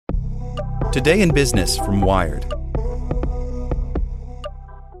Today in Business from Wired.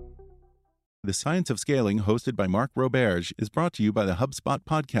 The Science of Scaling, hosted by Mark Roberge, is brought to you by the HubSpot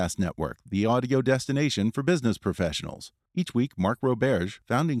Podcast Network, the audio destination for business professionals. Each week, Mark Roberge,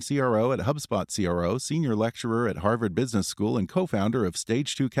 founding CRO at HubSpot CRO, senior lecturer at Harvard Business School, and co-founder of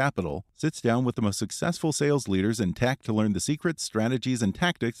Stage 2 Capital, sits down with the most successful sales leaders in tech to learn the secrets, strategies, and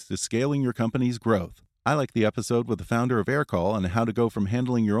tactics to scaling your company's growth. I like the episode with the founder of Aircall on how to go from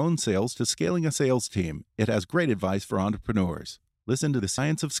handling your own sales to scaling a sales team. It has great advice for entrepreneurs. Listen to The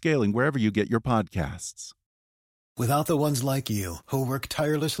Science of Scaling wherever you get your podcasts. Without the ones like you, who work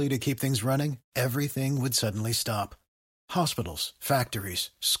tirelessly to keep things running, everything would suddenly stop. Hospitals,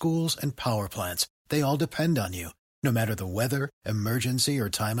 factories, schools, and power plants, they all depend on you. No matter the weather, emergency, or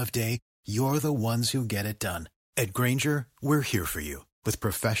time of day, you're the ones who get it done. At Grainger, we're here for you with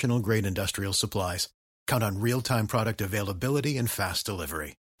professional-grade industrial supplies. Count on real-time product availability and fast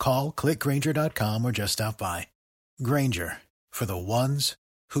delivery. Call, click Grainger.com, or just stop by. Grainger, for the ones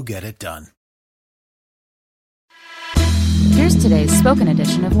who get it done. Here's today's spoken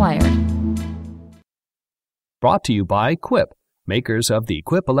edition of Wired. Brought to you by Quip, makers of the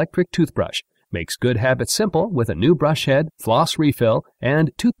Quip electric toothbrush. Makes good habits simple with a new brush head, floss refill,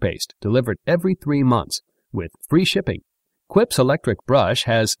 and toothpaste delivered every 3 months with free shipping. Quip's electric brush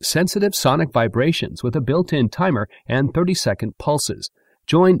has sensitive sonic vibrations with a built-in timer and 30-second pulses.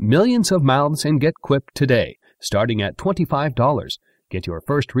 Join millions of mouths and get Quip today, starting at $25. Get your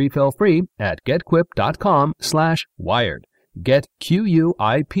first refill free at getquip.com/wired.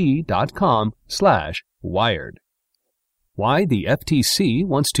 getquip.com/wired. Why the FTC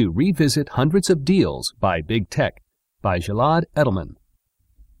Wants to Revisit Hundreds of Deals by Big Tech by Gilad Edelman.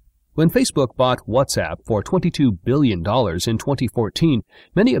 When Facebook bought WhatsApp for $22 billion in 2014,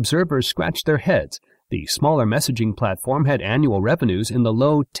 many observers scratched their heads. The smaller messaging platform had annual revenues in the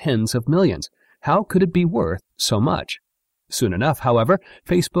low tens of millions. How could it be worth so much? Soon enough, however,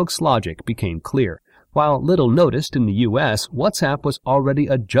 Facebook's logic became clear. While little noticed in the U.S., WhatsApp was already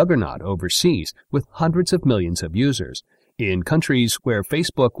a juggernaut overseas with hundreds of millions of users. In countries where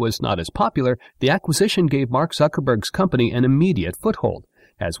Facebook was not as popular, the acquisition gave Mark Zuckerberg's company an immediate foothold.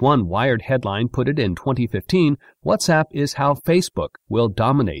 As one Wired headline put it in 2015, WhatsApp is how Facebook will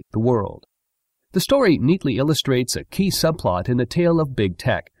dominate the world. The story neatly illustrates a key subplot in the tale of big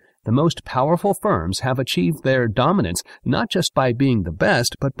tech. The most powerful firms have achieved their dominance not just by being the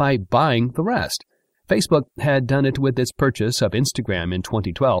best, but by buying the rest. Facebook had done it with its purchase of Instagram in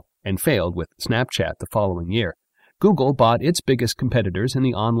 2012 and failed with Snapchat the following year. Google bought its biggest competitors in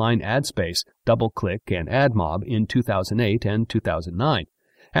the online ad space, DoubleClick and AdMob, in 2008 and 2009.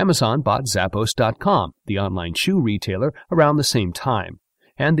 Amazon bought Zappos.com, the online shoe retailer, around the same time.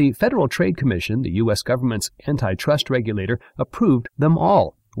 And the Federal Trade Commission, the U.S. government's antitrust regulator, approved them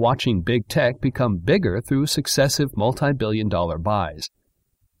all, watching big tech become bigger through successive multi-billion-dollar buys.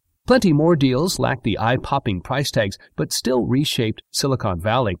 Plenty more deals lacked the eye-popping price tags, but still reshaped Silicon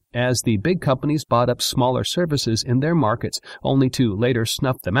Valley as the big companies bought up smaller services in their markets, only to later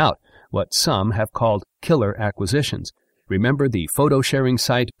snuff them out, what some have called killer acquisitions. Remember the photo-sharing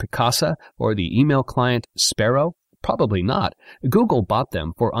site Picasa or the email client Sparrow? Probably not. Google bought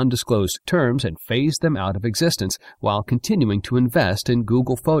them for undisclosed terms and phased them out of existence while continuing to invest in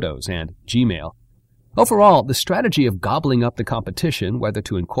Google Photos and Gmail. Overall, the strategy of gobbling up the competition, whether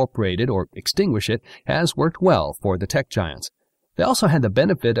to incorporate it or extinguish it, has worked well for the tech giants. They also had the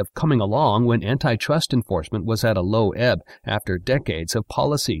benefit of coming along when antitrust enforcement was at a low ebb after decades of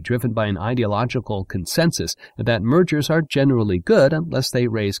policy driven by an ideological consensus that mergers are generally good unless they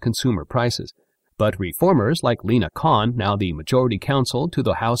raise consumer prices. But reformers like Lina Khan, now the majority counsel to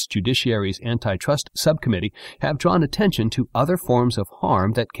the House Judiciary's Antitrust Subcommittee, have drawn attention to other forms of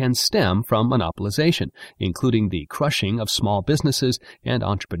harm that can stem from monopolization, including the crushing of small businesses and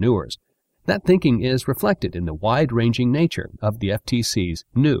entrepreneurs. That thinking is reflected in the wide-ranging nature of the FTC's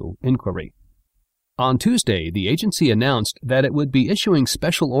new inquiry. On Tuesday, the agency announced that it would be issuing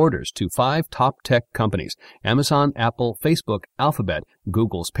special orders to 5 top tech companies: Amazon, Apple, Facebook, Alphabet,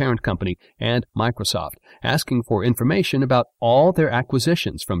 Google's parent company, and Microsoft, asking for information about all their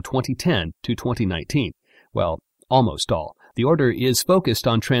acquisitions from 2010 to 2019. Well, almost all. The order is focused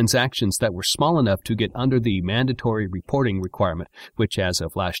on transactions that were small enough to get under the mandatory reporting requirement, which as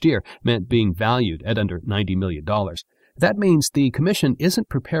of last year meant being valued at under $90 million. That means the Commission isn't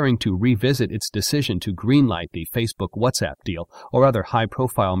preparing to revisit its decision to greenlight the Facebook WhatsApp deal or other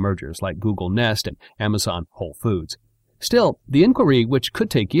high-profile mergers like Google Nest and Amazon Whole Foods. Still, the inquiry, which could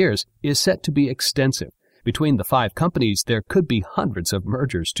take years, is set to be extensive. Between the 5 companies, there could be hundreds of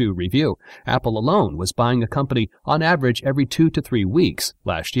mergers to review. Apple alone was buying a company on average every 2 to 3 weeks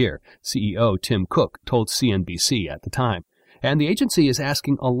last year, CEO Tim Cook told CNBC at the time. And the agency is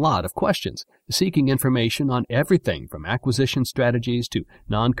asking a lot of questions, seeking information on everything from acquisition strategies to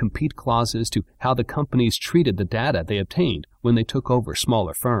non-compete clauses to how the companies treated the data they obtained when they took over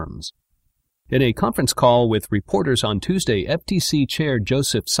smaller firms. In a conference call with reporters on Tuesday, FTC Chair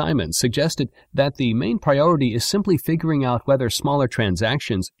Joseph Simon suggested that the main priority is simply figuring out whether smaller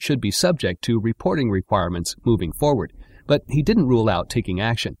transactions should be subject to reporting requirements moving forward, but he didn't rule out taking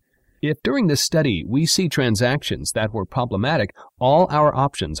action. If during this study we see transactions that were problematic, all our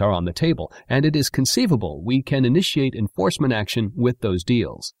options are on the table, and it is conceivable we can initiate enforcement action with those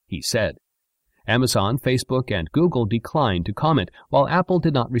deals, he said. Amazon, Facebook, and Google declined to comment, while Apple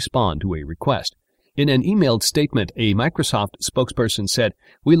did not respond to a request. In an emailed statement, a Microsoft spokesperson said,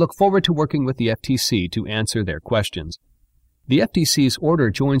 "We look forward to working with the FTC to answer their questions." The FTC's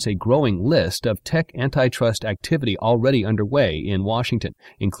order joins a growing list of tech antitrust activity already underway in Washington,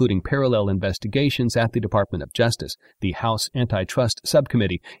 including parallel investigations at the Department of Justice, the House Antitrust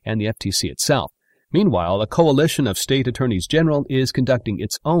Subcommittee, and the FTC itself. Meanwhile, a coalition of state attorneys general is conducting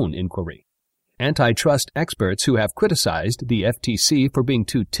its own inquiry. Antitrust experts who have criticized the FTC for being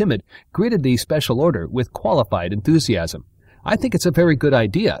too timid greeted the special order with qualified enthusiasm. "I think it's a very good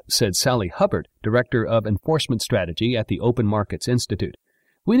idea," said Sally Hubbard, Director of Enforcement Strategy at the Open Markets Institute.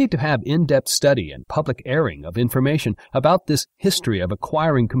 "We need to have in-depth study and public airing of information about this history of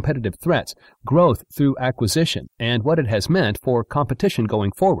acquiring competitive threats, growth through acquisition, and what it has meant for competition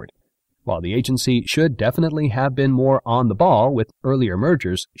going forward." While the agency should definitely have been more on the ball with earlier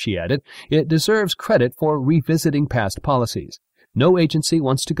mergers, she added, it deserves credit for revisiting past policies. No agency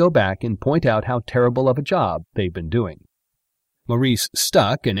wants to go back and point out how terrible of a job they've been doing. Maurice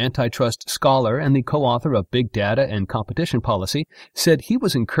Stuck, an antitrust scholar and the co-author of Big Data and Competition Policy, said he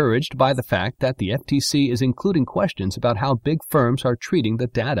was encouraged by the fact that the FTC is including questions about how big firms are treating the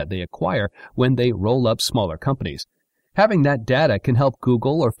data they acquire when they roll up smaller companies. Having that data can help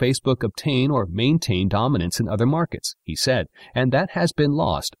Google or Facebook obtain or maintain dominance in other markets, he said, and that has been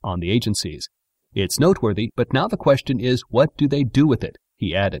lost on the agencies. It's noteworthy, but now the question is, what do they do with it,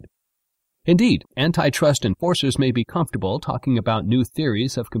 he added. Indeed, antitrust enforcers may be comfortable talking about new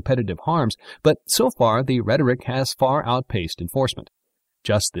theories of competitive harms, but so far the rhetoric has far outpaced enforcement.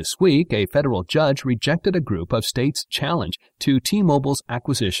 Just this week, a federal judge rejected a group of states' challenge to T-Mobile's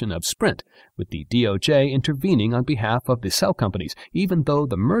acquisition of Sprint, with the DOJ intervening on behalf of the cell companies, even though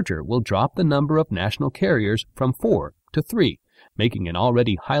the merger will drop the number of national carriers from 4 to 3, making an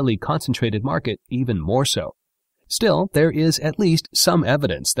already highly concentrated market even more so. Still, there is at least some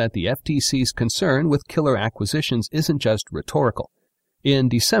evidence that the FTC's concern with killer acquisitions isn't just rhetorical. In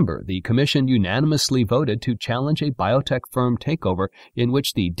December, the Commission unanimously voted to challenge a biotech firm takeover in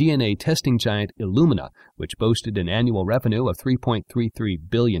which the DNA testing giant Illumina, which boasted an annual revenue of $3.33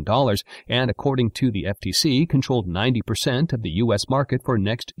 billion and, according to the FTC, controlled 90% of the U.S. market for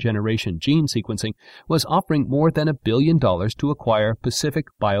next-generation gene sequencing, was offering more than $1 billion to acquire Pacific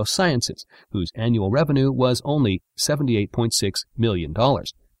Biosciences, whose annual revenue was only $78.6 million.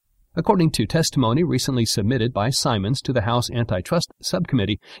 According to testimony recently submitted by Simons to the House Antitrust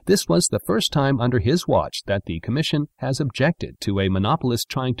Subcommittee, this was the first time under his watch that the Commission has objected to a monopolist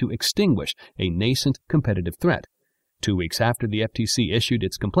trying to extinguish a nascent competitive threat. 2 weeks after the FTC issued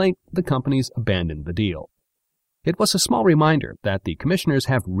its complaint, the companies abandoned the deal. It was a small reminder that the commissioners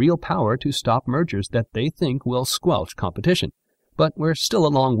have real power to stop mergers that they think will squelch competition, but we're still a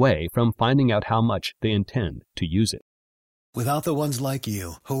long way from finding out how much they intend to use it. Without the ones like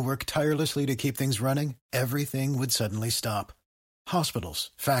you, who work tirelessly to keep things running, everything would suddenly stop.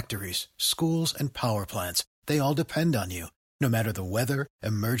 Hospitals, factories, schools, and power plants, they all depend on you. No matter the weather,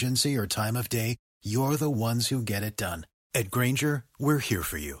 emergency, or time of day, you're the ones who get it done. At Grainger, we're here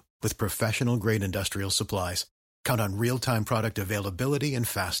for you with professional-grade industrial supplies. Count on real-time product availability and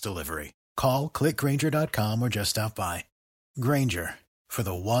fast delivery. Call, click Grainger.com, or just stop by. Grainger, for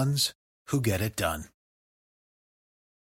the ones who get it done.